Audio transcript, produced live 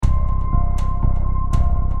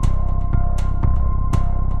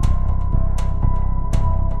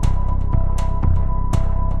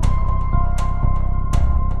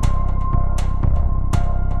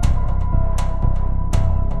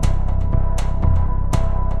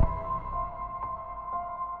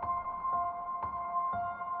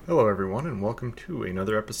Hello, everyone, and welcome to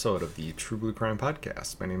another episode of the True Blue Crime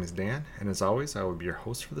Podcast. My name is Dan, and as always, I will be your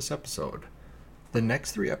host for this episode. The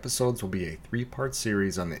next 3 episodes will be a 3-part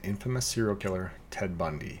series on the infamous serial killer, Ted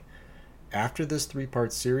Bundy. After this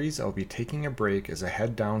 3-part series, I will be taking a break as I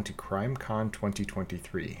head down to CrimeCon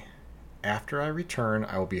 2023. After I return,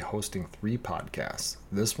 I will be hosting 3 podcasts.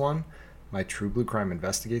 This one, my True Blue Crime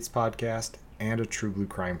Investigates podcast, and a True Blue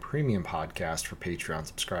Crime Premium podcast for Patreon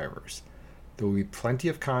subscribers. There will be plenty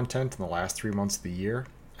of content in the last 3 months of the year,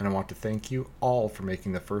 and I want to thank you all for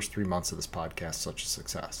making the first 3 months of this podcast such a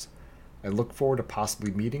success. I look forward to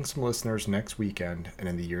possibly meeting some listeners next weekend and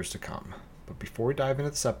in the years to come. But before we dive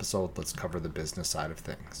into this episode, let's cover the business side of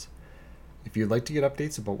things. If you'd like to get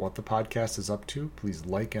updates about what the podcast is up to, please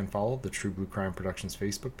like and follow the True Blue Crime Productions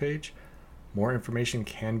Facebook page. More information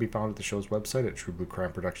can be found at the show's website at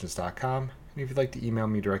truebluecrimeproductions.com. And if you'd like to email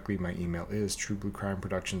me directly, my email is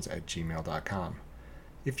truebluecrimeproductions@gmail.com.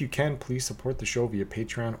 If you can, please support the show via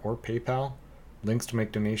Patreon or PayPal. Links to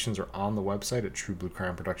make donations are on the website at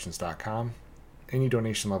truebluecrimeproductions.com. Any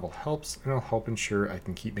donation level helps, and it'll help ensure I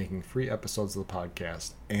can keep making free episodes of the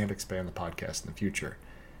podcast and expand the podcast in the future.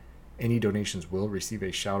 Any donations will receive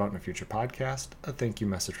a shout out in a future podcast, a thank you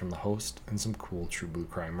message from the host, and some cool True Blue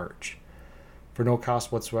Crime merch. For no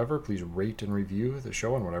cost whatsoever, please rate and review the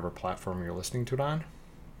show on whatever platform you're listening to it on.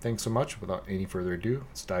 Thanks so much. Without any further ado,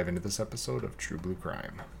 let's dive into this episode of True Blue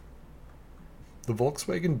Crime. The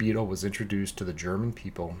Volkswagen Beetle was introduced to the German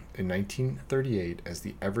people in 1938 as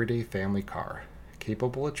the everyday family car,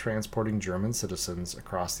 capable of transporting German citizens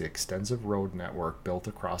across the extensive road network built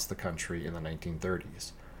across the country in the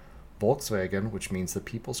 1930s. Volkswagen, which means the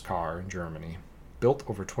people's car in Germany, built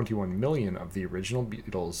over 21 million of the original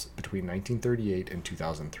Beetles between 1938 and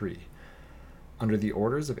 2003. Under the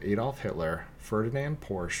orders of Adolf Hitler, Ferdinand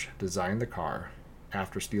Porsche designed the car,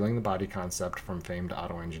 after stealing the body concept from famed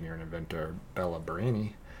auto engineer and inventor Bella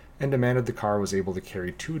Barani, and demanded the car was able to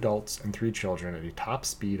carry 2 adults and 3 children at a top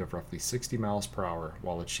speed of roughly 60 miles per hour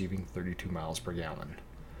while achieving 32 miles per gallon.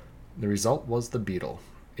 The result was the Beetle,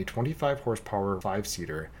 a 25 horsepower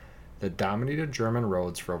 5-seater that dominated German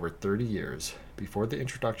roads for over 30 years before the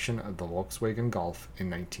introduction of the Volkswagen Golf in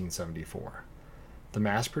 1974. The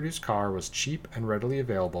mass-produced car was cheap and readily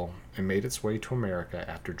available and made its way to America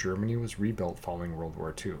after Germany was rebuilt following World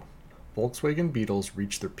War II. Volkswagen Beetles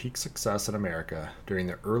reached their peak success in America during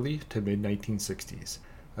the early to mid-1960s,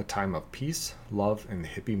 a time of peace, love, and the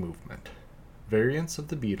hippie movement. Variants of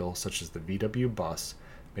the Beetle, such as the VW Bus,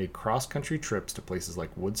 made cross-country trips to places like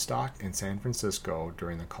Woodstock and San Francisco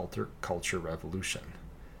during the culture revolution.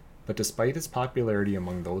 But despite its popularity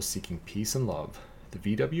among those seeking peace and love, the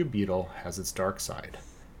VW Beetle has its dark side.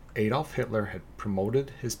 Adolf Hitler had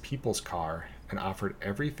promoted his people's car and offered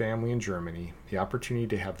every family in Germany the opportunity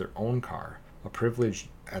to have their own car, a privilege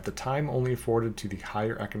at the time only afforded to the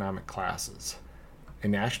higher economic classes. A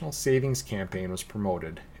national savings campaign was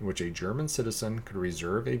promoted in which a German citizen could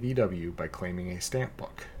reserve a VW by claiming a stamp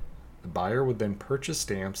book. The buyer would then purchase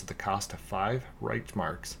stamps at the cost of 5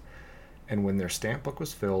 Reichsmarks, and when their stamp book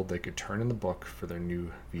was filled, they could turn in the book for their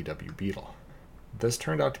new VW Beetle. This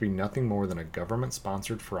turned out to be nothing more than a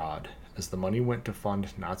government-sponsored fraud, as the money went to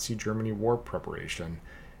fund Nazi Germany war preparation,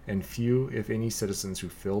 and few, if any, citizens who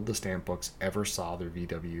filled the stamp books ever saw their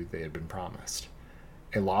VW they had been promised.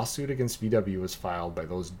 A lawsuit against VW was filed by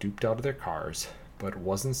those duped out of their cars, but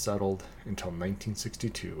wasn't settled until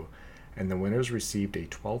 1962, and the winners received a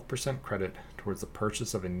 12% credit towards the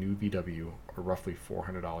purchase of a new VW, or roughly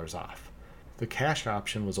 $400 off. The cash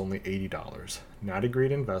option was only $80, not a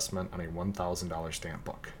great investment on a $1,000 stamp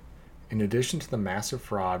book. In addition to the massive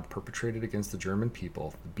fraud perpetrated against the German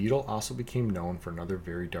people, the Beetle also became known for another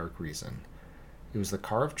very dark reason. It was the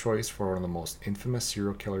car of choice for one of the most infamous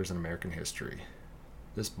serial killers in American history.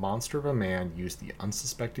 This monster of a man used the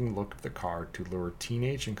unsuspecting look of the car to lure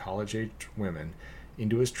teenage and college-age women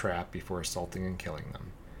into his trap before assaulting and killing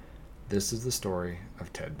them. This is the story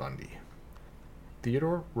of Ted Bundy.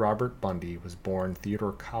 Theodore Robert Bundy was born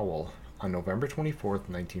Theodore Cowell on November 24,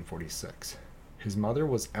 1946. His mother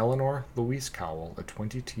was Eleanor Louise Cowell, a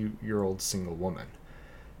 22-year-old single woman.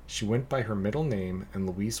 She went by her middle name, and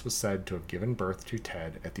Louise was said to have given birth to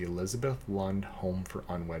Ted at the Elizabeth Lund Home for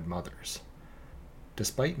Unwed Mothers.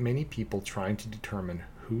 Despite many people trying to determine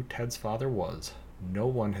who Ted's father was, no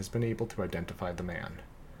one has been able to identify the man.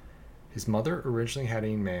 His mother originally had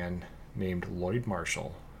a man named Lloyd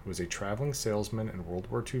Marshall, who was a traveling salesman and World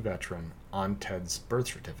War II veteran, on Ted's birth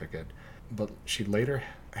certificate, but she later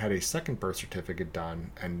had a second birth certificate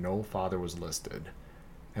done and no father was listed.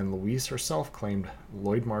 And Louise herself claimed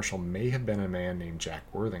Lloyd Marshall may have been a man named Jack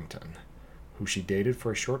Worthington, who she dated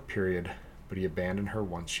for a short period but he abandoned her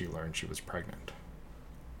once she learned she was pregnant.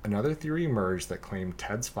 Another theory emerged that claimed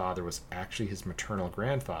Ted's father was actually his maternal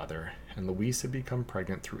grandfather, and Louise had become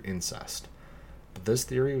pregnant through incest. But this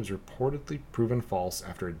theory was reportedly proven false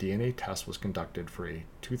after a DNA test was conducted for a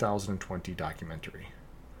 2020 documentary.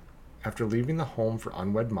 After leaving the home for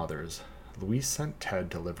unwed mothers, Louise sent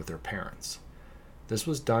Ted to live with her parents. This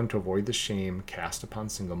was done to avoid the shame cast upon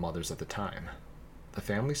single mothers at the time. The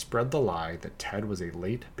family spread the lie that Ted was a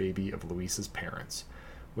late baby of Louise's parents,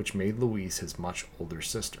 which made Louise his much older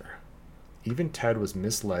sister. Even Ted was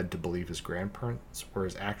misled to believe his grandparents were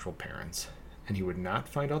his actual parents, and he would not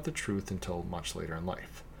find out the truth until much later in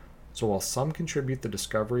life. So while some contribute the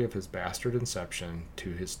discovery of his bastard inception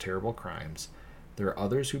to his terrible crimes, there are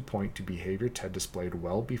others who point to behavior Ted displayed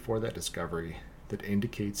well before that discovery that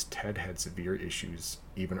indicates Ted had severe issues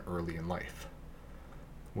even early in life.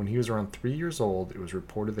 When he was around 3 years old, it was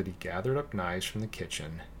reported that he gathered up knives from the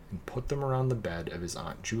kitchen and put them around the bed of his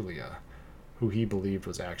Aunt Julia, who he believed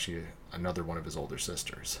was actually another one of his older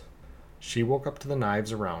sisters. She woke up to the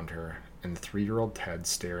knives around her and the 3-year-old Ted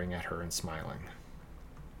staring at her and smiling.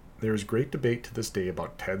 There is great debate to this day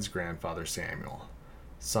about Ted's grandfather Samuel.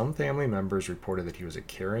 Some family members reported that he was a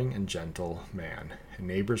caring and gentle man, and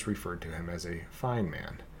neighbors referred to him as a fine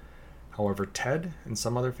man. However, Ted and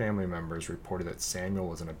some other family members reported that Samuel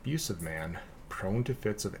was an abusive man, prone to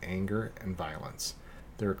fits of anger and violence.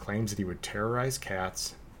 There are claims that he would terrorize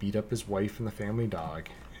cats, beat up his wife and the family dog,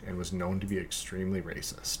 and was known to be extremely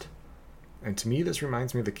racist. And to me, this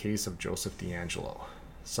reminds me of the case of Joseph D'Angelo.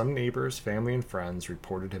 Some neighbors, family, and friends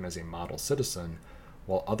reported him as a model citizen,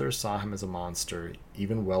 while others saw him as a monster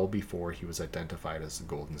even well before he was identified as the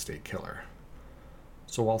Golden State Killer.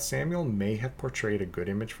 So while Samuel may have portrayed a good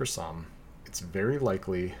image for some, it's very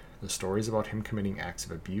likely the stories about him committing acts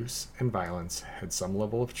of abuse and violence had some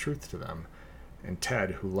level of truth to them, and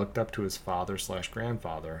Ted, who looked up to his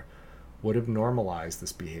father/grandfather, would have normalized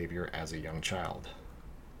this behavior as a young child.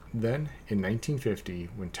 Then, in 1950,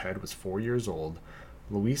 when Ted was 4 years old,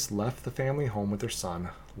 Louise left the family home with her son,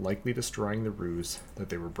 likely destroying the ruse that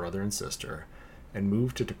they were brother and sister, and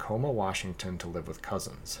moved to Tacoma, Washington to live with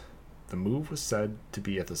cousins. The move was said to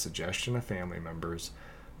be at the suggestion of family members,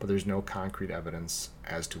 but there's no concrete evidence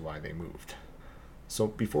as to why they moved. So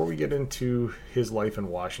before we get into his life in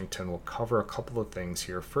Washington, we'll cover a couple of things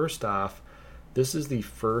here. First off, this is the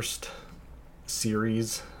first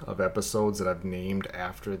series of episodes that I've named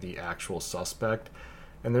after the actual suspect,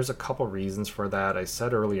 and there's a couple reasons for that. I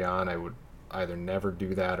said early on I would either never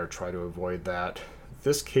do that or try to avoid that.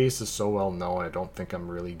 This case is so well known, I don't think I'm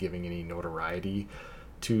really giving any notoriety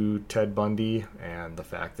to Ted Bundy and the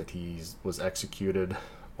fact that he was executed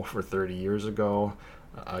over 30 years ago.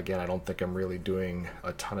 Again, I don't think I'm really doing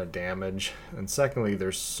a ton of damage. And secondly,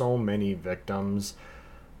 there's so many victims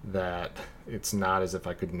that it's not as if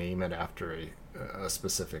I could name it after a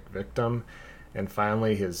specific victim. And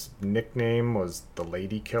finally, his nickname was the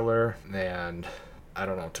Lady Killer. And I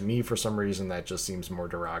don't know, to me, for some reason, that just seems more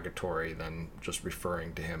derogatory than just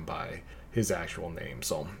referring to him by his actual name.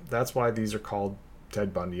 So that's why these are called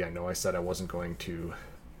Ted Bundy. I know I said I wasn't going to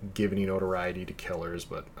give any notoriety to killers,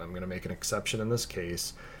 but I'm going to make an exception in this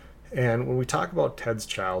case. And when we talk about Ted's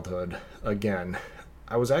childhood, again,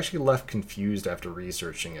 I was actually left confused after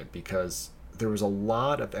researching it because there was a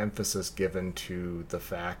lot of emphasis given to the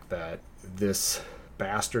fact that this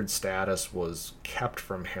bastard status was kept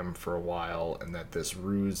from him for a while, and that this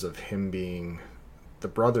ruse of him being the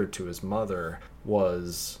brother to his mother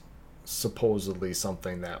was supposedly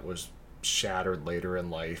something that was shattered later in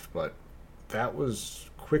life, but that was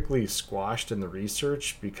quickly squashed in the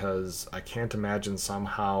research because I can't imagine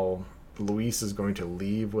somehow Luis is going to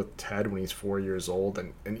leave with Ted when he's 4 years old,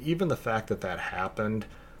 and even the fact that that happened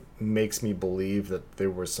makes me believe that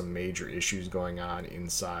there were some major issues going on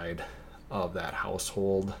inside of that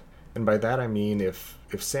household. And by that I mean if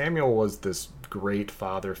Samuel was this great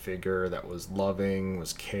father figure that was loving,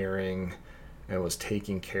 was caring, and was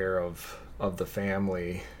taking care of the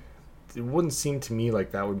family, it wouldn't seem to me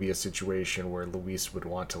like that would be a situation where Luis would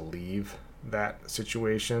want to leave that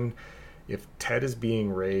situation. If Ted is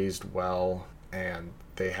being raised well and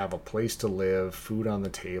they have a place to live, food on the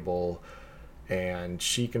table, and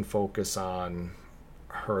she can focus on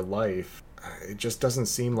her life, it just doesn't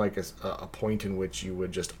seem like a point in which you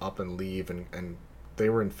would just up and leave. And they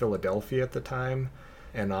were in Philadelphia at the time,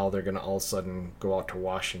 and now they're going to all of a sudden go out to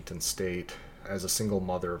Washington State as a single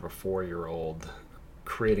mother of a 4-year-old,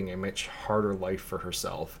 creating a much harder life for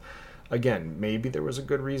herself. Again, maybe there was a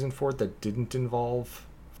good reason for it that didn't involve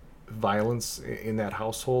violence in that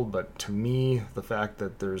household, but to me, the fact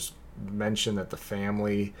that there's mention that the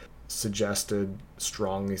family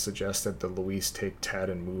strongly suggested that Luis take Ted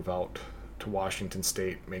and move out to Washington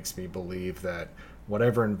State makes me believe that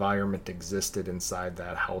whatever environment existed inside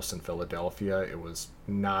that house in Philadelphia, it was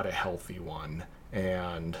not a healthy one.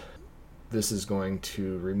 And this is going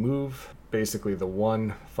to remove basically the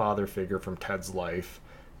one father figure from Ted's life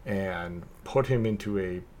and put him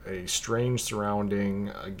into a strange surrounding.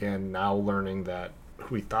 Again, now learning that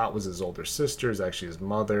who he thought was his older sister is actually his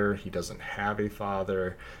mother. He doesn't have a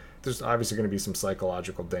father. There's obviously going to be some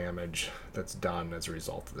psychological damage that's done as a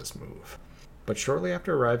result of this move. But shortly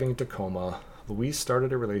after arriving in Tacoma, Luis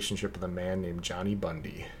started a relationship with a man named Johnny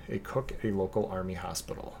Bundy, a cook at a local army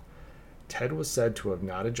hospital. Ted was said to have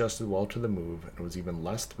not adjusted well to the move and was even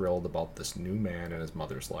less thrilled about this new man in his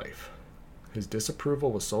mother's life. His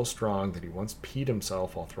disapproval was so strong that he once peed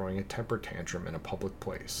himself while throwing a temper tantrum in a public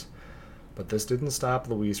place. But this didn't stop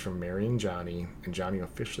Luis from marrying Johnny, and Johnny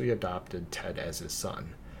officially adopted Ted as his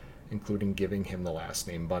son, including giving him the last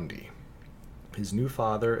name Bundy. His new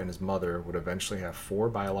father and his mother would eventually have 4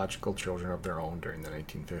 biological children of their own during the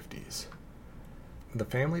 1950s. The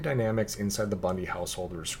family dynamics inside the Bundy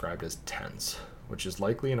household were described as tense, which is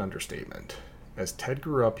likely an understatement. As Ted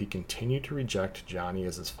grew up, he continued to reject Johnny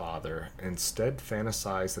as his father, and instead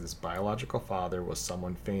fantasized that his biological father was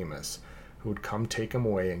someone famous who would come take him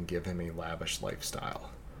away and give him a lavish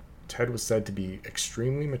lifestyle. Ted was said to be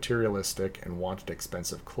extremely materialistic and wanted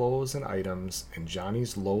expensive clothes and items, and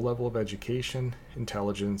Johnny's low level of education,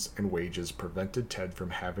 intelligence, and wages prevented Ted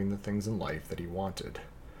from having the things in life that he wanted.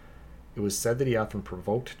 It was said that he often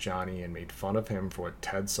provoked Johnny and made fun of him for what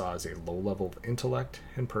Ted saw as a low level of intellect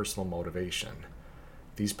and personal motivation.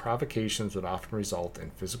 These provocations would often result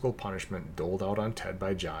in physical punishment doled out on Ted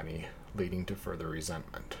by Johnny, leading to further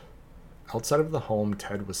resentment. Outside of the home,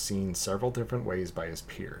 Ted was seen several different ways by his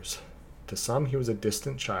peers. To some, he was a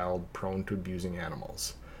distant child prone to abusing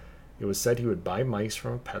animals. It was said he would buy mice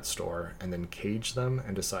from a pet store and then cage them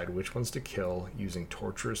and decide which ones to kill using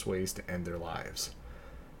torturous ways to end their lives.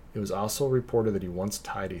 It was also reported that he once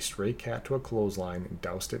tied a stray cat to a clothesline and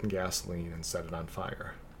doused it in gasoline and set it on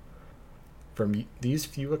fire. From these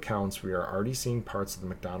few accounts, we are already seeing parts of the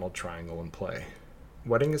McDonald Triangle in play.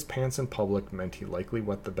 Wetting his pants in public meant he likely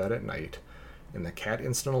wet the bed at night, and the cat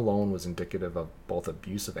incident alone was indicative of both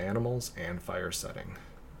abuse of animals and fire setting.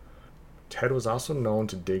 Ted was also known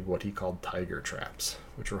to dig what he called tiger traps,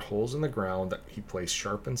 which were holes in the ground that he placed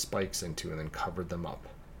sharpened spikes into and then covered them up.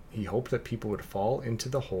 He hoped that people would fall into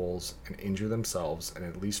the holes and injure themselves, and in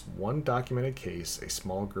at least one documented case, a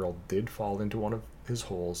small girl did fall into one of his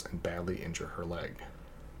holes and badly injure her leg.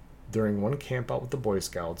 During one camp out with the Boy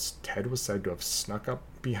Scouts, Ted was said to have snuck up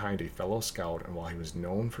behind a fellow scout, and while he was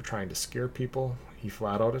known for trying to scare people, he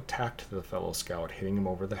flat out attacked the fellow scout, hitting him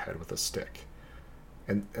over the head with a stick.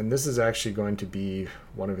 And this is actually going to be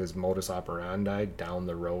one of his modus operandi down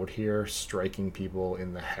the road here, striking people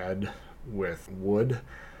in the head with wood.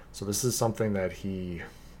 So this is something that he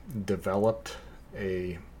developed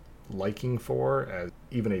a liking for as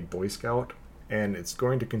even a Boy Scout. And it's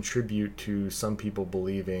going to contribute to some people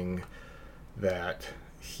believing that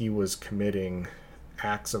he was committing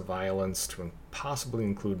acts of violence to possibly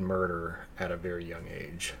include murder at a very young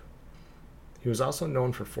age. He was also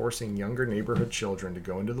known for forcing younger neighborhood children to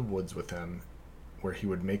go into the woods with him, where he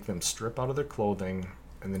would make them strip out of their clothing,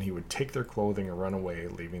 and then he would take their clothing and run away,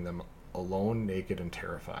 leaving them alone, naked, and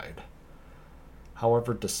terrified.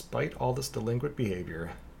 However, despite all this delinquent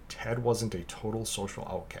behavior, Ted wasn't a total social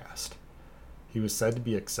outcast. He was said to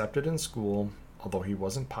be accepted in school, although he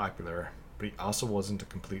wasn't popular, but he also wasn't a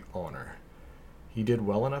complete loner. He did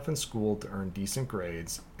well enough in school to earn decent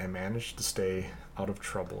grades and managed to stay out of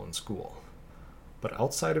trouble in school. But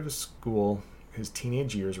outside of his school, his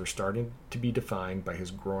teenage years were starting to be defined by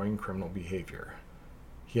his growing criminal behavior.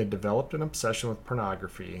 He had developed an obsession with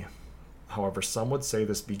pornography. However, some would say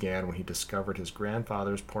this began when he discovered his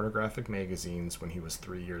grandfather's pornographic magazines when he was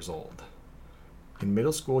 3 years old. In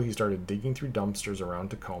middle school, he started digging through dumpsters around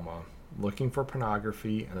Tacoma, looking for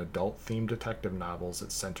pornography and adult-themed detective novels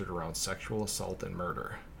that centered around sexual assault and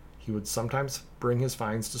murder. He would sometimes bring his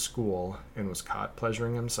finds to school and was caught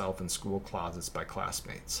pleasuring himself in school closets by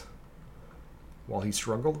classmates. While he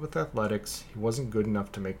struggled with athletics, he wasn't good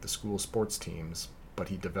enough to make the school sports teams, but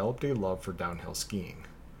he developed a love for downhill skiing.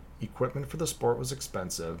 Equipment for the sport was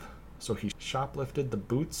expensive, so he shoplifted the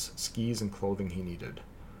boots, skis, and clothing he needed.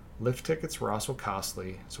 Lift tickets were also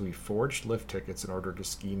costly, so he forged lift tickets in order to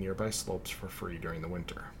ski nearby slopes for free during the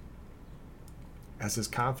winter. As his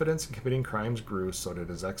confidence in committing crimes grew, so did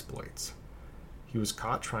his exploits. He was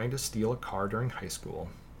caught trying to steal a car during high school,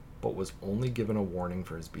 but was only given a warning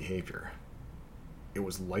for his behavior. It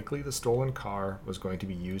was likely the stolen car was going to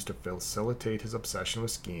be used to facilitate his obsession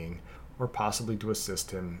with skiing, or possibly to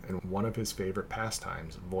assist him in one of his favorite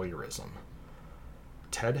pastimes, voyeurism.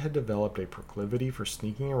 Ted had developed a proclivity for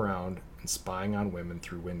sneaking around and spying on women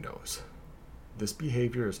through windows. This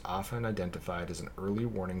behavior is often identified as an early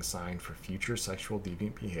warning sign for future sexual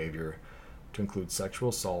deviant behavior, to include sexual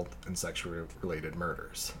assault and sexually related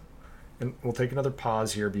murders. And we'll take another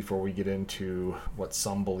pause here before we get into what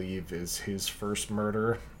some believe is his first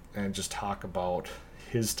murder, and just talk about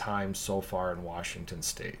his time so far in Washington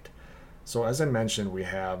state. So as I mentioned, we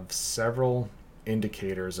have several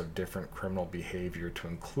indicators of different criminal behavior, to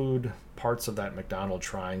include parts of that McDonald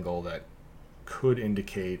triangle that could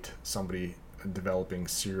indicate somebody developing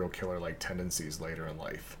serial killer-like tendencies later in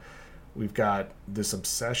life. We've got this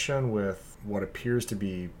obsession with what appears to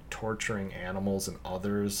be torturing animals and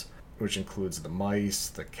others, which includes the mice,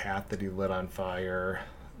 the cat that he lit on fire,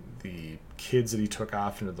 the kids that he took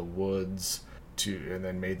off into the woods and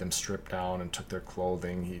then made them strip down and took their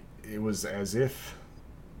clothing. It was as if,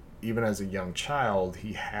 even as a young child,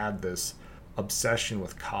 he had this obsession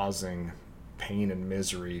with causing pain and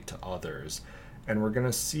misery to others. And we're going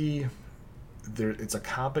to see it's a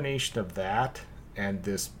combination of that and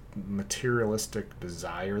this materialistic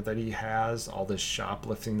desire that he has, all this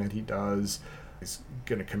shoplifting that he does. He's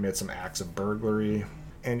going to commit some acts of burglary,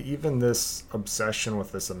 and even this obsession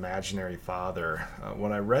with this imaginary father.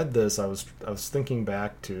 When I read this, I was thinking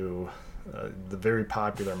back to the very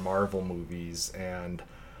popular Marvel movies, and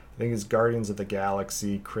I think it's Guardians of the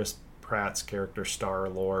Galaxy. Chris Pratt's character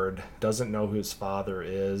Star-Lord doesn't know who his father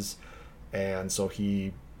is, and so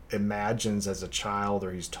he imagines as a child,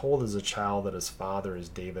 or he's told as a child, that his father is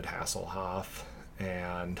David Hasselhoff.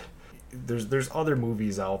 And there's other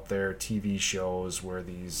movies out there, TV shows, where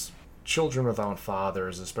these children without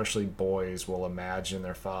fathers, especially boys, will imagine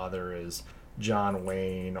their father is John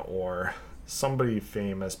Wayne or somebody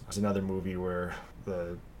famous. There's another movie where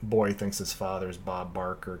the boy thinks his father is Bob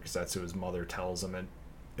Barker because that's who his mother tells him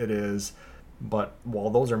it is. But while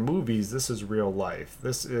those are movies, this is real life.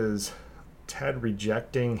 This is Ted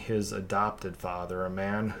rejecting his adopted father, a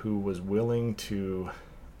man who was willing to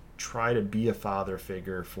try to be a father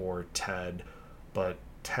figure for Ted, but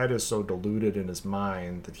Ted is so deluded in his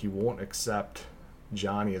mind that he won't accept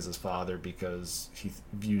Johnny as his father because he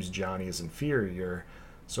views Johnny as inferior.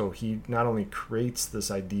 So he not only creates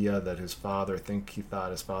this idea that he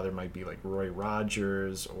thought his father might be like Roy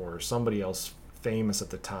Rogers or somebody else famous at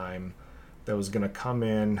the time that was going to come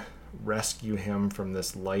in, rescue him from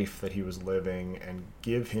this life that he was living, and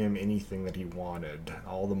give him anything that he wanted.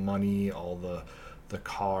 All the money, all the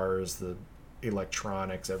cars, the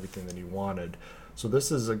electronics, everything that he wanted. So this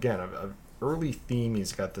is, again, an early theme.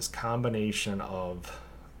 He's got this combination of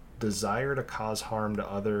desire to cause harm to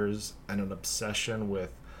others and an obsession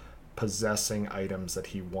with possessing items that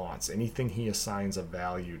he wants. Anything he assigns a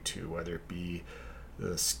value to, whether it be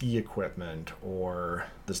the ski equipment or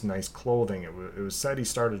this nice clothing. It was said he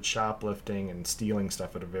started shoplifting and stealing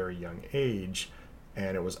stuff at a very young age,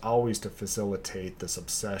 and it was always to facilitate this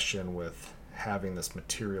obsession with having this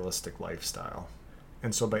materialistic lifestyle.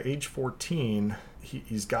 And so by age 14,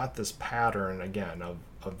 he's got this pattern, again,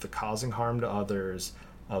 of the causing harm to others,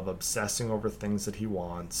 of obsessing over things that he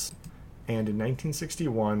wants. And in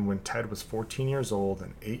 1961, when Ted was 14 years old,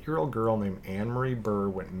 an 8-year-old girl named Anne Marie Burr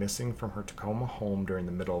went missing from her Tacoma home during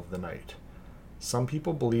the middle of the night. Some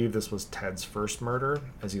people believe this was Ted's first murder,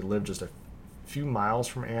 as he lived just a few miles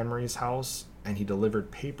from Anne Marie's house, and he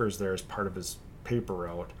delivered papers there as part of his paper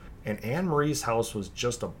route. And Anne Marie's house was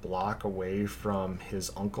just a block away from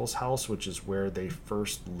his uncle's house, which is where they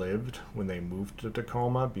first lived when they moved to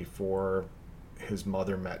Tacoma, before his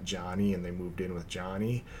mother met Johnny and they moved in with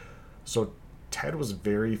Johnny. So Ted was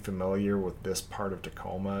very familiar with this part of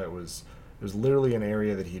Tacoma. It was literally an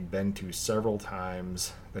area that he'd been to several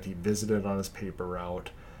times, that he visited on his paper route.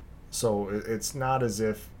 So it's not as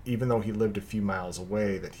if, even though he lived a few miles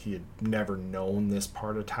away, that he had never known this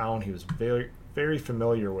part of town. He was very, very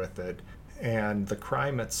familiar with it. And the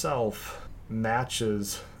crime itself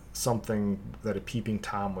matches something that a peeping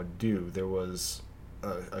Tom would do. There was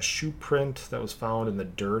a shoe print that was found in the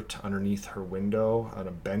dirt underneath her window, and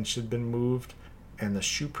a bench had been moved. And the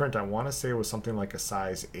shoe print, I want to say, was something like a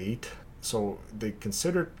size 8. So they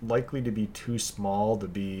considered likely to be too small to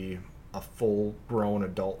be a full-grown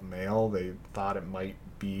adult male. They thought it might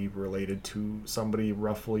be related to somebody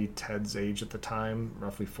roughly Ted's age at the time,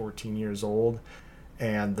 roughly 14 years old.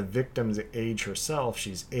 And the victim's age herself,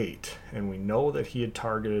 she's 8. And we know that he had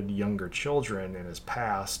targeted younger children in his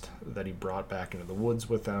past that he brought back into the woods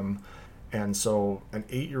with him. And so an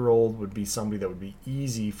 8-year-old would be somebody that would be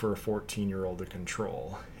easy for a 14-year-old to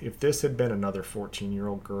control. If this had been another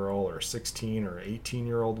 14-year-old girl or 16 or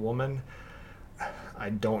 18-year-old woman, I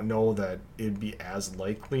don't know that it'd be as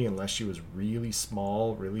likely, unless she was really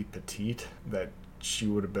small, really petite, that she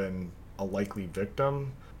would have been a likely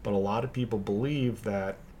victim. But a lot of people believe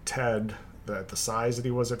that Ted, that the size that he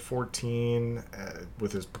was at 14,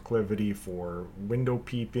 with his proclivity for window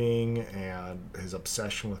peeping and his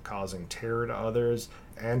obsession with causing terror to others,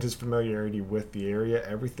 and his familiarity with the area,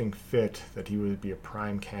 everything fit that he would be a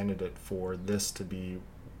prime candidate for this to be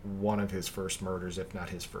one of his first murders, if not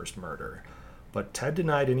his first murder. But Ted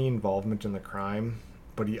denied any involvement in the crime,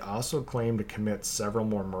 but he also claimed to commit several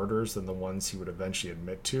more murders than the ones he would eventually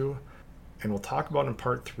admit to. And we'll talk about in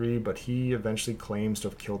part 3, but he eventually claims to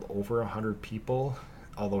have killed over 100 people,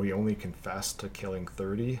 although he only confessed to killing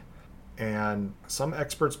 30. And some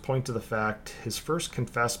experts point to the fact his first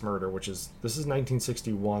confessed murder, this is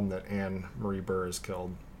 1961 that Anne Marie Burr is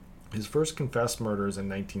killed. His first confessed murder is in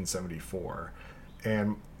 1974.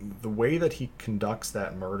 And the way that he conducts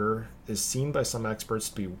that murder is seen by some experts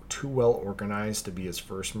to be too well organized to be his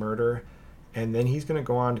first murder. And then he's going to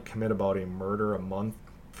go on to commit about a murder a month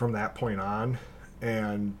from that point on.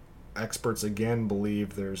 And experts again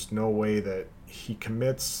believe there's no way that he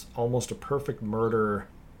commits almost a perfect murder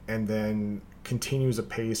and then continues a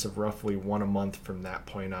pace of roughly one a month from that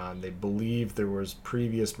point on. They believe there was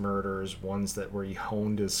previous murders, ones that where he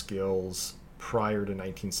honed his skills prior to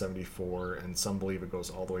 1974, and some believe it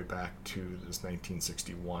goes all the way back to this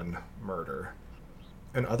 1961 murder.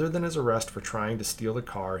 And other than his arrest for trying to steal the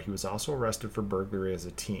car, he was also arrested for burglary as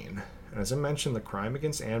a teen. And as I mentioned, the crime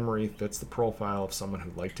against Anne Marie fits the profile of someone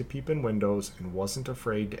who liked to peep in windows and wasn't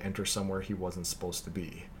afraid to enter somewhere he wasn't supposed to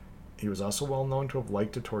be. He was also well known to have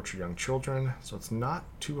liked to torture young children, so it's not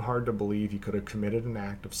too hard to believe he could have committed an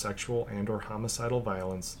act of sexual and or homicidal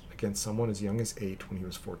violence against someone as young as 8 when he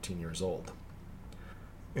was 14 years old.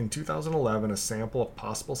 In 2011, a sample of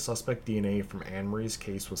possible suspect DNA from Anne Marie's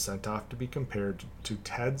case was sent off to be compared to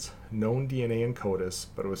Ted's known DNA in CODIS,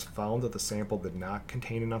 but it was found that the sample did not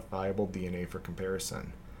contain enough viable DNA for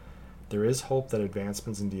comparison. There is hope that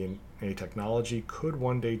advancements in DNA technology could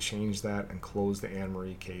one day change that and close the Anne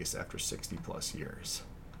Marie case after 60 plus years.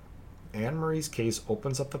 Anne Marie's case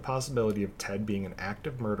opens up the possibility of Ted being an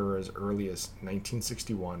active murderer as early as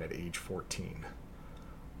 1961 at age 14.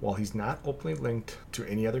 While he's not openly linked to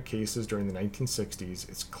any other cases during the 1960s,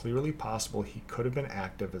 it's clearly possible he could have been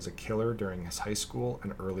active as a killer during his high school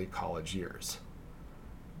and early college years.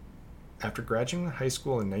 After graduating high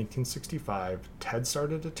school in 1965, Ted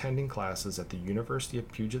started attending classes at the University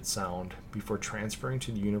of Puget Sound before transferring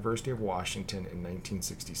to the University of Washington in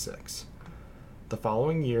 1966. The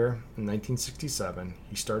following year, in 1967,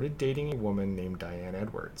 he started dating a woman named Diane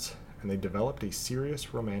Edwards, and they developed a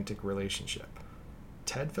serious romantic relationship.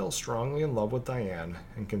 Ted fell strongly in love with Diane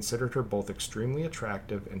and considered her both extremely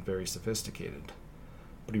attractive and very sophisticated.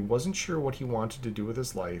 But he wasn't sure what he wanted to do with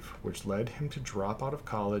his life, which led him to drop out of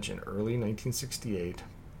college in early 1968,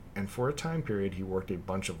 and for a time period he worked a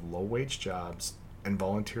bunch of low-wage jobs and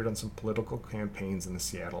volunteered on some political campaigns in the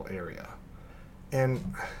Seattle area.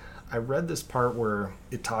 And I read this part where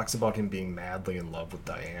it talks about him being madly in love with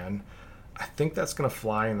Diane. I think that's going to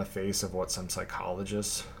fly in the face of what some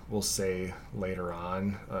psychologists will say later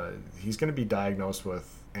on. He's going to be diagnosed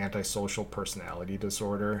with antisocial personality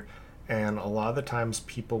disorder, and a lot of the times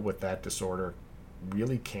people with that disorder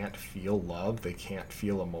really can't feel love. They can't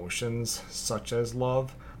feel emotions such as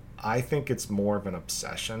love. I think it's more of an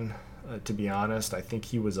obsession, to be honest. I think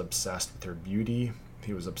he was obsessed with her beauty.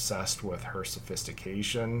 He was obsessed with her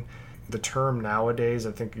sophistication. The term nowadays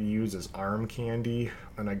I think we use is arm candy,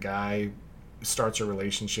 when a guy starts a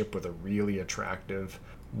relationship with a really attractive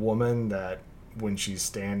woman that when she's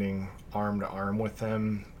standing arm to arm with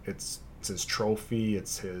him, it's his trophy,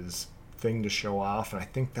 it's his thing to show off. And I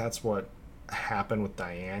think that's what happened with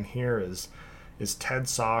Diane here is Ted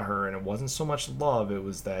saw her, and it wasn't so much love, it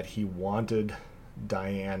was that he wanted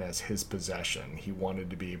Diane as his possession. He wanted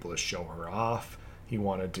to be able to show her off. He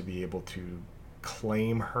wanted to be able to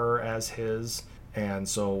claim her as his. And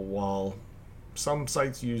so while some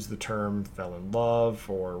sites use the term fell in love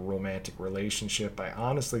or romantic relationship, I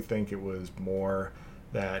honestly think it was more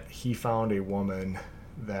that he found a woman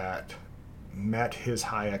that met his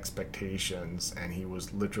high expectations, and he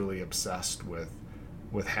was literally obsessed with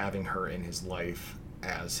having her in his life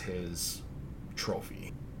as his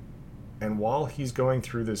trophy. And while he's going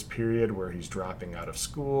through this period where he's dropping out of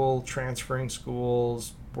school, transferring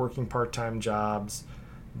schools, working part-time jobs,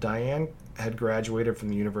 Diane had graduated from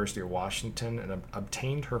the University of Washington and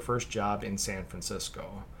obtained her first job in San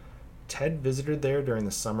Francisco. Ted visited there during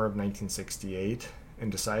the summer of 1968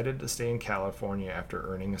 and decided to stay in California after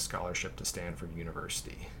earning a scholarship to Stanford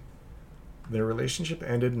University. Their relationship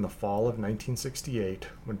ended in the fall of 1968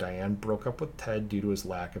 when Diane broke up with Ted due to his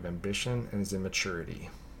lack of ambition and his immaturity.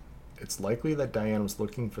 It's likely that Diane was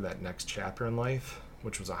looking for that next chapter in life,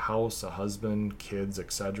 which was a house, a husband, kids,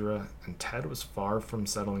 etc., and Ted was far from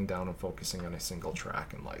settling down and focusing on a single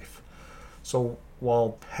track in life. So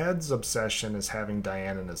while Ted's obsession is having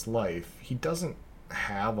Diane in his life, he doesn't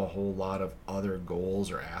have a whole lot of other goals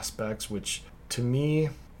or aspects, which to me,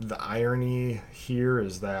 the irony here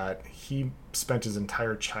is that he spent his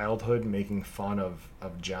entire childhood making fun of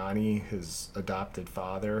Johnny, his adopted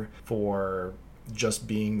father, for just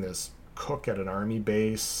being this cook at an army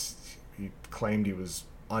base. He claimed he was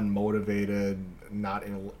unmotivated, not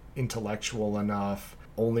intellectual enough,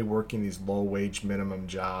 only working these low-wage minimum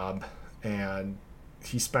job, and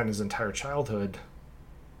he spent his entire childhood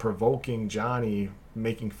provoking Johnny,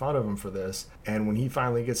 making fun of him for this. And when he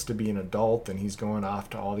finally gets to be an adult and he's going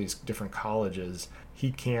off to all these different colleges,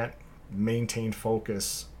 he can't maintain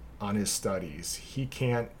focus on his studies. He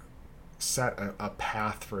can't set a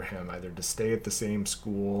path for him, either to stay at the same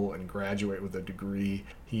school and graduate with a degree.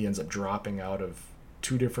 He ends up dropping out of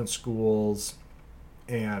 2 different schools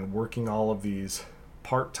and working all of these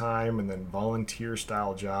part-time and then volunteer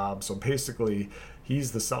style jobs. So basically,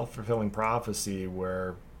 he's the self-fulfilling prophecy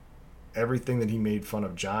where everything that he made fun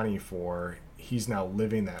of Johnny for, he's now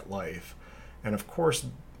living that life. And of course,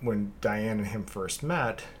 when Diane and him first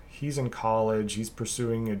met, he's in college, he's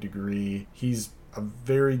pursuing a degree, he's a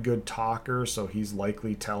very good talker, so he's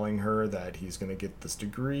likely telling her that he's going to get this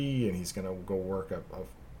degree and he's going to go work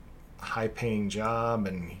a high-paying job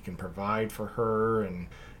and he can provide for her and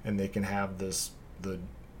they can have the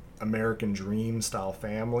American dream style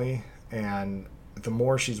family. And the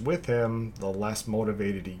more she's with him, the less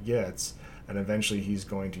motivated he gets, and eventually he's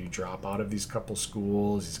going to drop out of these couple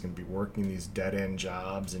schools. He's going to be working these dead-end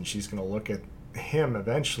jobs, and she's going to look at him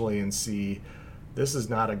eventually and see, this is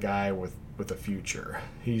not a guy with a future.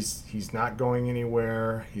 He's not going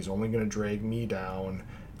anywhere. He's only going to drag me down.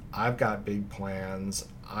 I've got big plans.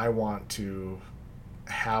 I want to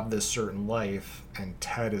have this certain life, and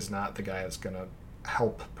Ted is not the guy that's going to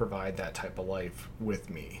help provide that type of life with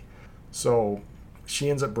me. So she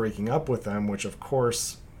ends up breaking up with him, which of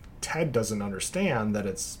course Ted doesn't understand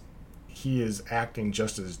that he is acting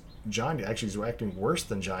just as Johnny. Actually, he's acting worse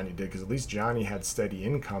than Johnny did, because at least Johnny had steady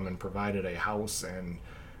income and provided a house and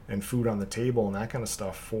food on the table and that kind of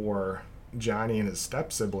stuff for Johnny and his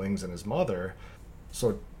step siblings and his mother.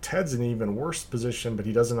 So Ted's in an even worse position, but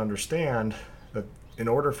he doesn't understand that in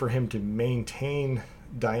order for him to maintain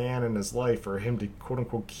Diane in his life, or him to quote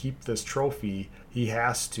unquote keep this trophy, he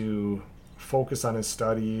has to focus on his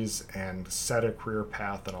studies and set a career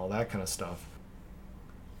path and all that kind of stuff.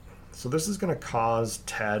 So this is going to cause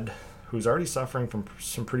Ted, who's already suffering from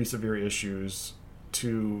some pretty severe issues,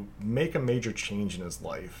 to make a major change in his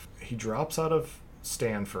life. He drops out of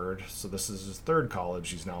Stanford, so this is his 3rd college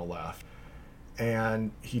he's now left,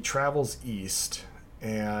 and he travels east,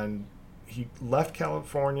 and he left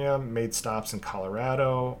California, made stops in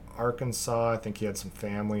Colorado, Arkansas. I think he had some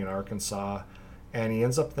family in Arkansas, and he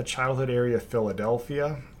ends up in the childhood area of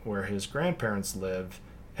Philadelphia, where his grandparents live,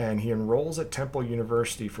 and he enrolls at Temple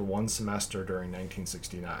University for 1 semester during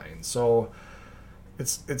 1969. So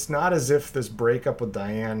it's not as if this breakup with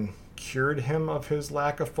Diane cured him of his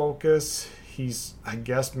lack of focus. I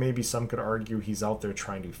guess maybe some could argue he's out there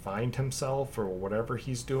trying to find himself or whatever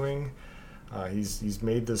he's doing. He's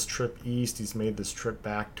made this trip east. He's made this trip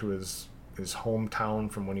back to his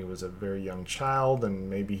hometown from when he was a very young child, and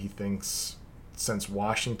maybe he thinks, since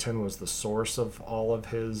Washington was the source of all of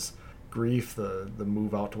his grief, the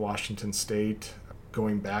move out to Washington State,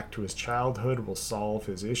 going back to his childhood will solve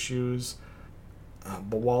his issues.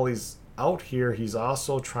 But while he's out here, he's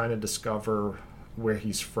also trying to discover where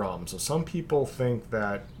he's from. So some people think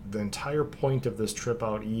that the entire point of this trip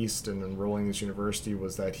out east and enrolling in this university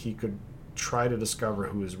was that he could try to discover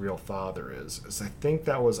who his real father is. As I think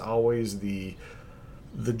that was always the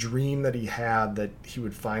dream that he had, that he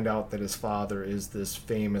would find out that his father is this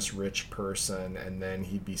famous rich person, and then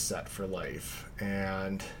he'd be set for life.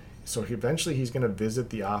 And so he's going to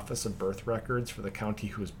visit the Office of Birth Records for the county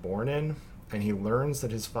he was born in, and he learns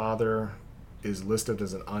that his father is listed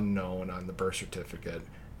as an unknown on the birth certificate.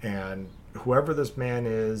 And whoever this man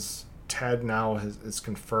is, Ted now is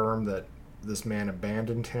confirmed that this man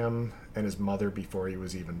abandoned him and his mother before he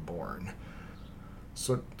was even born.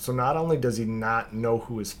 So not only does he not know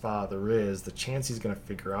who his father is, the chance he's going to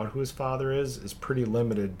figure out who his father is pretty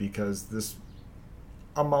limited, because this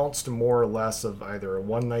amounts to more or less of either a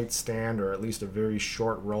one night stand or at least a very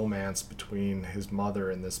short romance between his mother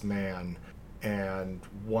and this man. And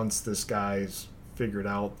once this guy's figured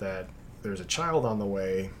out that there's a child on the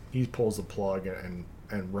way, he pulls the plug and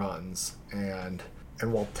runs. And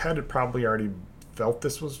while Ted had probably already felt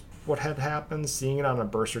this was what had happened, seeing it on a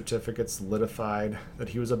birth certificate solidified that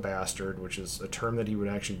he was a bastard, which is a term that he would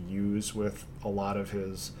actually use with a lot of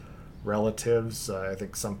his relatives. I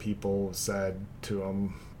think some people said to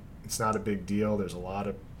him, it's not a big deal. There's a lot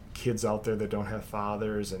of kids out there that don't have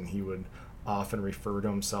fathers, and he would often refer to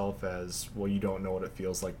himself as, well, you don't know what it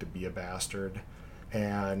feels like to be a bastard.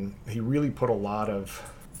 And he really put a lot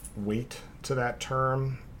of weight to that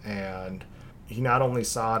term, and he not only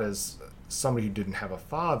saw it as somebody who didn't have a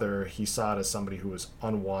father, he saw it as somebody who was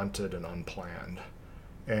unwanted and unplanned.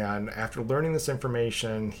 And after learning this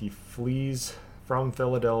information, he flees from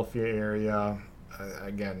Philadelphia area.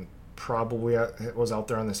 Again, probably was out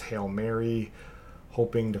there on this Hail Mary,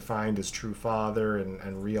 hoping to find his true father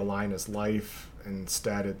and realign his life.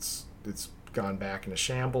 Instead, it's gone back into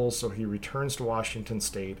shambles, so he returns to Washington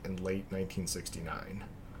State in late 1969.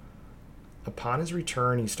 Upon his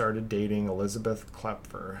return, he started dating Elizabeth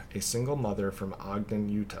Klepfer, a single mother from Ogden,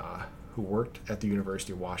 Utah, who worked at the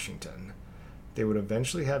University of Washington. They would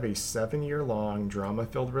eventually have a 7-year-long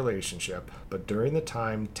drama-filled relationship, but during the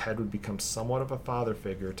time, Ted would become somewhat of a father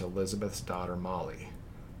figure to Elizabeth's daughter, Molly.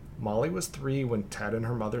 Molly was 3 when Ted and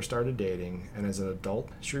her mother started dating, and as an adult,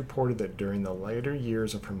 she reported that during the later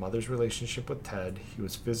years of her mother's relationship with Ted, he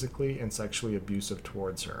was physically and sexually abusive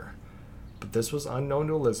towards her. But this was unknown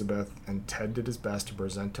to Elizabeth, and Ted did his best to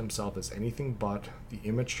present himself as anything but the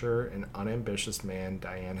immature and unambitious man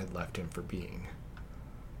Diane had left him for being.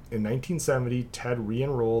 In 1970, Ted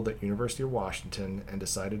re-enrolled at University of Washington and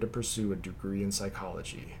decided to pursue a degree in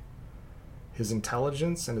psychology. His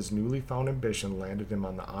intelligence and his newly found ambition landed him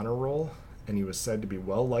on the honor roll, and he was said to be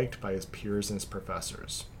well liked by his peers and his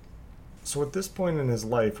professors. So at this point in his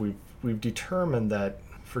life, we've determined that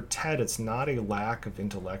for Ted, it's not a lack of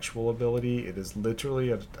intellectual ability. It is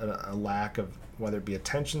literally a lack of, whether it be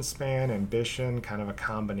attention span, ambition, kind of a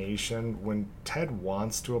combination. When Ted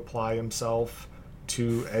wants to apply himself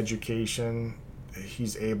to education,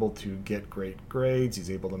 he's able to get great grades.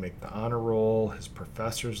 He's able to make the honor roll. His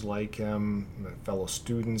professors like him. Fellow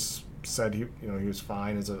students said he was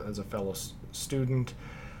fine as a fellow student.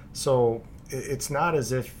 So it's not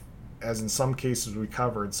as if, as in some cases we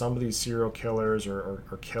covered, some of these serial killers or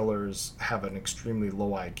killers have an extremely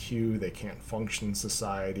low IQ. They can't function in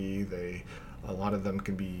society. A lot of them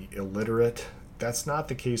can be illiterate. That's not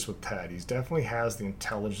the case with Ted. He definitely has the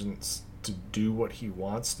intelligence to do what he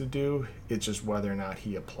wants to do. It's just whether or not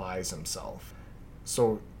he applies himself.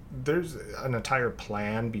 So there's an entire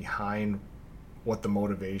plan behind what the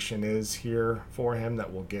motivation is here for him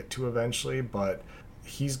that we'll get to eventually, but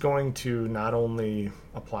he's going to not only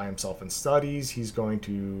apply himself in studies, he's going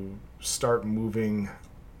to start moving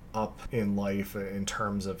up in life in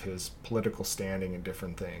terms of his political standing and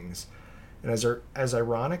different things. And as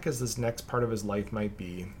ironic as this next part of his life might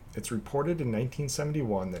be, it's reported in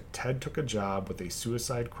 1971 that Ted took a job with a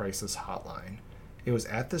suicide crisis hotline. It was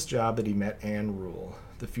at this job that he met Ann Rule,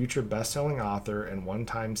 the future best-selling author and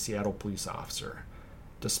one-time Seattle police officer.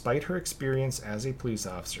 Despite her experience as a police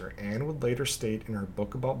officer, Anne would later state in her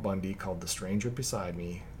book about Bundy called The Stranger Beside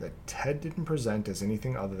Me that Ted didn't present as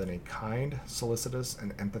anything other than a kind, solicitous,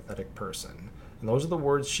 and empathetic person. And those are the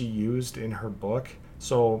words she used in her book.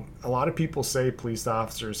 So a lot of people say police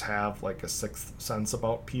officers have like a sixth sense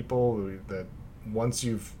about people, that once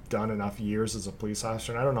you've done enough years as a police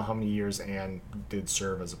officer, and I don't know how many years Anne did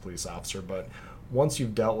serve as a police officer, but once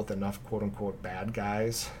you've dealt with enough quote-unquote bad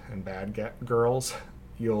guys and bad girls,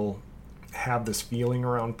 you'll have this feeling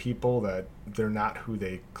around people that they're not who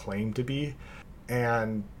they claim to be.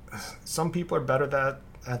 And some people are better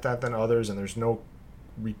at that than others, and there's no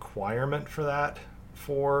requirement for that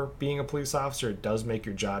for being a police officer. It does make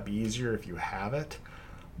your job easier if you have it,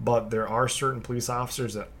 but there are certain police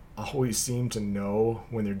officers that always seem to know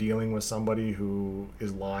when they're dealing with somebody who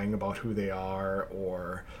is lying about who they are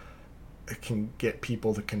or can get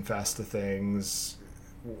people to confess to things.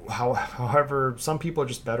 However, some people are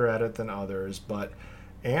just better at it than others, but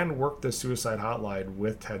Anne worked the suicide hotline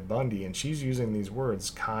with Ted Bundy, and she's using these words,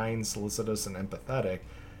 kind, solicitous, and empathetic.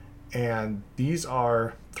 And these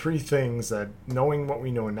are three things that, knowing what we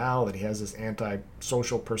know now, that he has this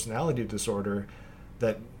antisocial personality disorder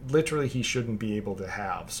that literally he shouldn't be able to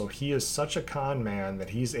have. So he is such a con man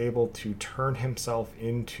that he's able to turn himself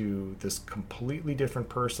into this completely different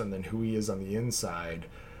person than who he is on the inside,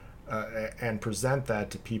 and present that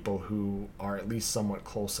to people who are at least somewhat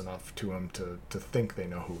close enough to him to think they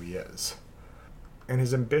know who he is. And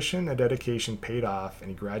his ambition and dedication paid off, and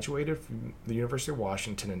he graduated from the University of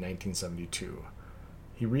Washington in 1972.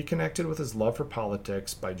 He reconnected with his love for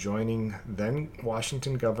politics by joining then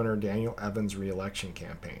Washington Governor Daniel Evans' re-election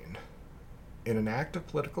campaign. In an act of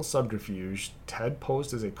political subterfuge, Ted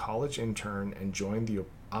posed as a college intern and joined the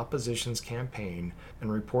opposition's campaign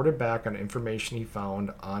and reported back on information he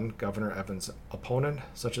found on Governor Evans' opponent,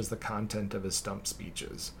 such as the content of his stump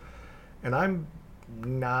speeches. And I'm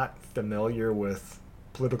not familiar with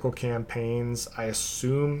political campaigns. I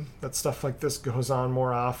assume that stuff like this goes on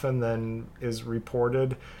more often than is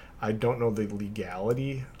reported. I don't know the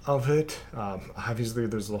legality of it. Obviously,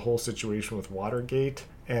 there's the whole situation with Watergate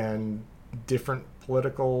and different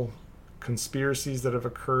political conspiracies that have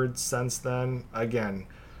occurred since then. Again,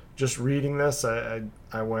 just reading this,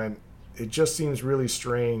 I went, it just seems really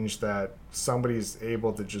strange that somebody's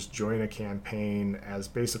able to just join a campaign as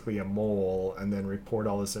basically a mole and then report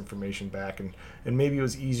all this information back. And maybe it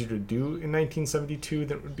was easier to do in 1972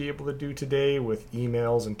 than it would be able to do today with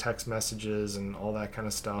emails and text messages and all that kind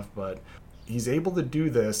of stuff. But he's able to do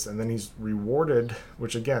this, and then he's rewarded,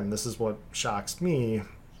 which again, this is what shocks me,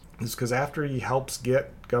 is because after he helps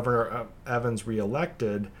get Governor Evans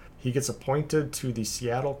reelected, he gets appointed to the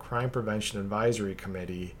Seattle Crime Prevention Advisory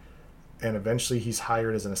Committee, and eventually he's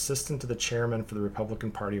hired as an assistant to the chairman for the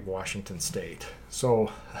Republican Party of Washington State.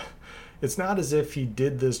 So it's not as if he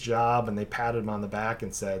did this job and they patted him on the back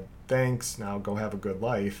and said, thanks, now go have a good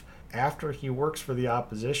life. After he works for the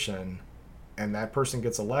opposition and that person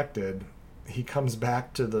gets elected, he comes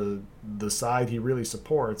back to the side he really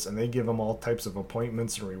supports, and they give him all types of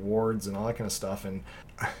appointments and rewards and all that kind of stuff. And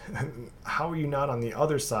how are you not on the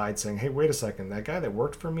other side saying, hey, wait a second, that guy that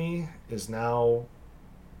worked for me is now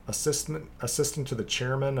assistant to the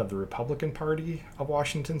chairman of the Republican Party of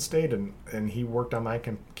Washington State, and he worked on my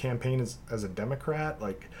campaign as a Democrat?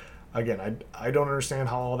 Like, again, I don't understand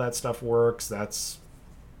how all that stuff works. That's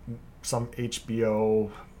some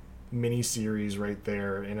HBO miniseries right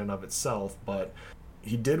there in and of itself, but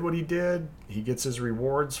he did what he did. He gets his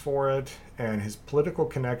rewards for it, and his political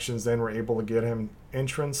connections then were able to get him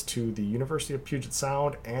entrance to the University of Puget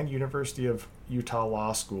Sound and University of Utah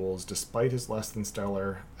law schools, despite his less than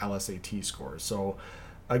stellar LSAT scores. So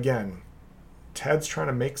again, Ted's trying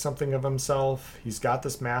to make something of himself. He's got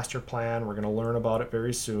this master plan. We're going to learn about it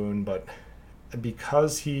very soon, but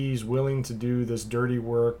because he's willing to do this dirty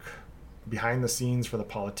work behind the scenes for the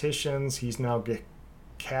politicians, he's now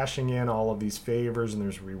cashing in all of these favors, and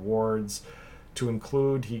there's rewards to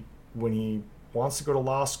include when he wants to go to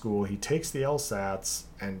law school, he takes the LSATs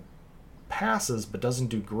and passes but doesn't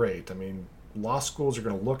do great. I mean, law schools are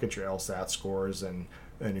going to look at your LSAT scores, and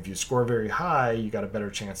if you score very high, you got a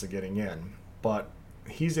better chance of getting in. But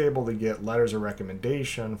he's able to get letters of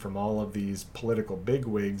recommendation from all of these political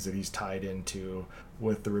bigwigs that he's tied into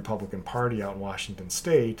with the Republican Party out in Washington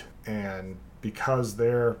State, and because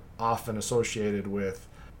they're often associated with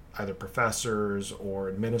either professors or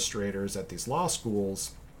administrators at these law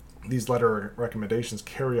schools, these letter of recommendations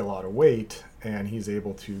carry a lot of weight, and he's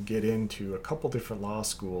able to get into a couple different law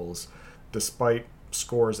schools despite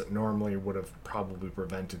scores that normally would have probably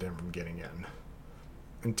prevented him from getting in.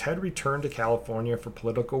 And Ted returned to California for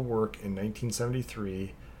political work in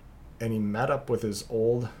 1973, and he met up with his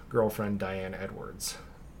old girlfriend, Diane Edwards.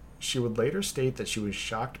 She would later state that she was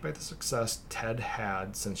shocked by the success Ted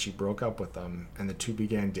had since she broke up with him, and the two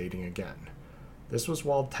began dating again. This was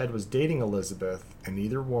while Ted was dating Elizabeth, and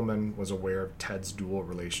neither woman was aware of Ted's dual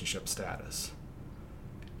relationship status.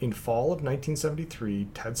 In fall of 1973,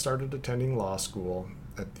 Ted started attending law school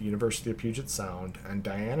at the University of Puget Sound, and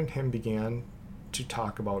Diane and him began to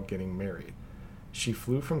talk about getting married. She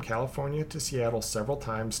flew from California to Seattle several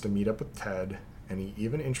times to meet up with Ted, and he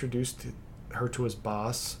even introduced her to his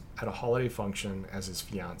boss at a holiday function as his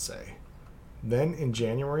fiancée. Then, in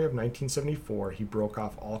January of 1974, he broke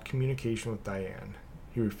off all communication with Diane.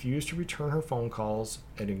 He refused to return her phone calls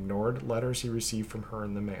and ignored letters he received from her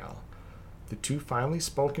in the mail. The two finally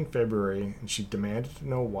spoke in February, and she demanded to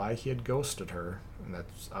know why he had ghosted her, and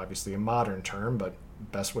that's obviously a modern term, but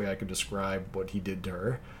best way I could describe what he did to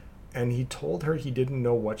her. And he told her he didn't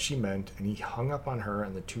know what she meant, and he hung up on her,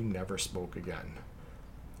 and the two never spoke again.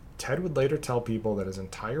 Ted would later tell people that his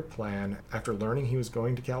entire plan, after learning he was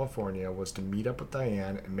going to California, was to meet up with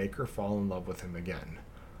Diane and make her fall in love with him again.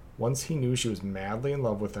 Once he knew she was madly in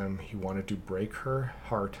love with him, he wanted to break her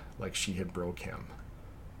heart like she had broke him.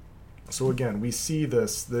 So again, we see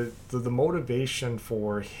this, the motivation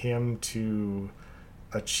for him to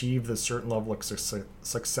achieve this certain level of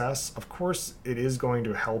success, of course, it is going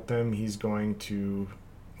to help him. He's going to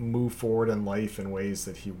move forward in life in ways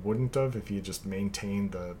that he wouldn't have if he had just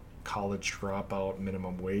maintained the college dropout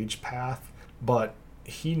minimum wage path. But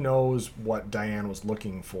he knows what Diane was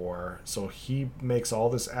looking for, so he makes all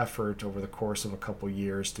this effort over the course of a couple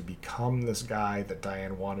years to become this guy that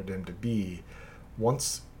Diane wanted him to be.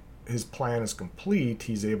 Once his plan is complete,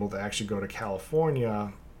 he's able to actually go to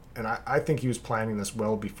California. And I think he was planning this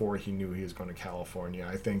well before he knew he was going to California.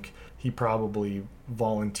 I think he probably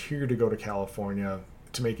volunteered to go to California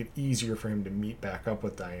to make it easier for him to meet back up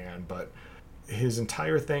with Diane. But his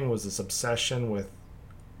entire thing was this obsession with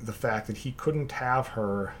the fact that he couldn't have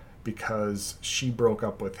her because she broke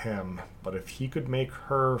up with him. But if he could make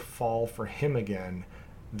her fall for him again,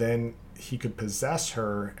 then he could possess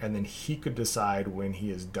her, and then he could decide when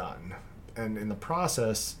he is done. And in the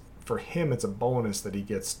process, for him, it's a bonus that he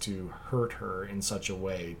gets to hurt her in such a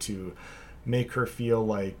way to make her feel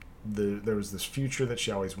like there was this future that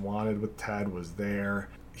she always wanted with Ted was there.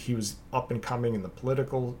 He was up and coming in the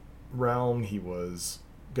political realm. He was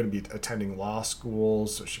going to be attending law school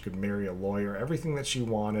so she could marry a lawyer. Everything that she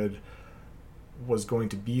wanted was going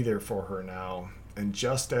to be there for her now. And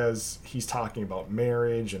just as he's talking about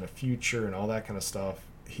marriage and a future and all that kind of stuff,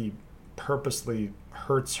 he purposely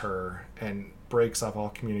hurts her and breaks off all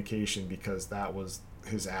communication because that was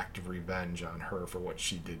his act of revenge on her for what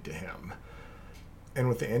she did to him. And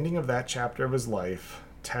with the ending of that chapter of his life,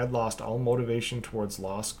 Ted lost all motivation towards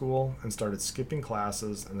law school and started skipping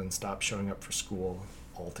classes and then stopped showing up for school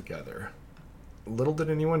altogether. Little did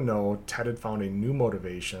anyone know, Ted had found a new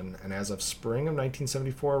motivation, and as of spring of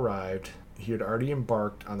 1974 arrived, he had already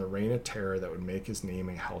embarked on the reign of terror that would make his name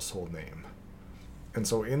a household name. And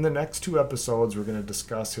so in the next 2 episodes, we're going to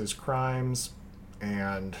discuss his crimes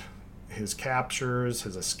and his captures,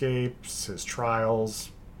 his escapes, his trials,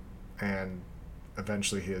 and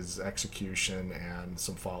eventually his execution and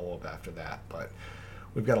some follow-up after that. But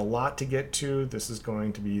we've got a lot to get to. This is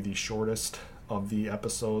going to be the shortest of the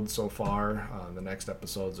episodes so far. The next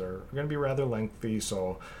episodes are going to be rather lengthy,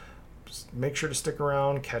 so make sure to stick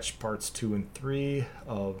around, catch parts 2 and 3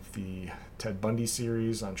 of the Ted Bundy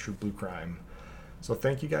series on True Blue Crime. So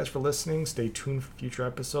thank you guys for listening. Stay tuned for future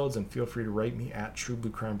episodes, and feel free to write me at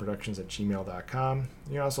truebluecrimeproductions@gmail.com.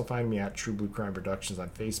 You can also find me at True Blue Crime Productions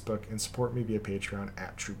on Facebook, and support me via Patreon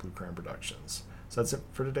at True Blue Crime Productions. So that's it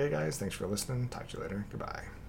for today, guys. Thanks for listening. Talk to you later. Goodbye.